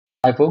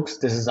Hi folks,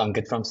 this is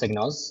Ankit from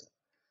SigNoz.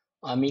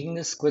 I'm making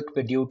this quick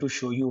video to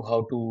show you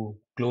how to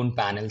clone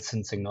panels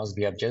in SigNoz.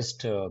 We have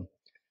just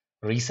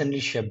recently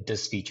shipped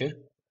this feature.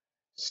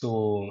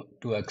 So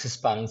to access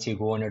panels, you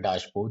go under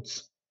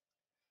dashboards,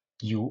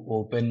 you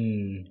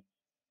open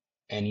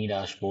any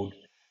dashboard.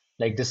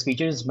 Like this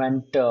feature is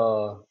meant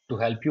to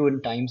help you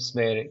in times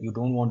where you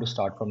don't want to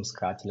start from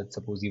scratch. Let's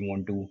suppose you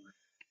want to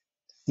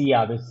see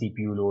average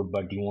CPU load,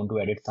 but you want to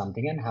edit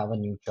something and have a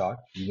new chart.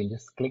 You can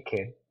just click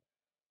here.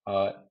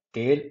 Uh,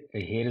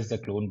 here is the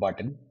clone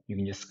button. You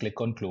can just click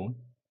on clone,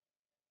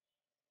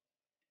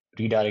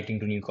 redirecting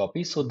to new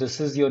copy. So this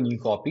is your new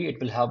copy.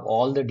 It will have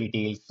all the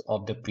details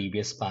of the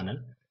previous panel.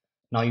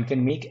 Now you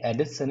can make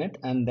edits in it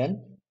and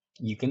then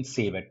you can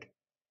save it.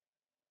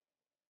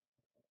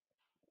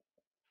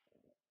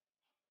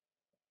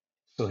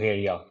 So here,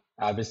 yeah,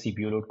 average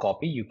CPU load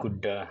copy. You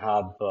could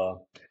have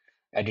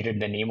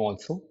edited the name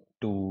also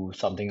to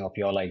something of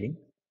your liking,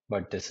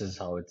 but this is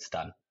how it's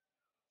done.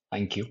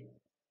 Thank you.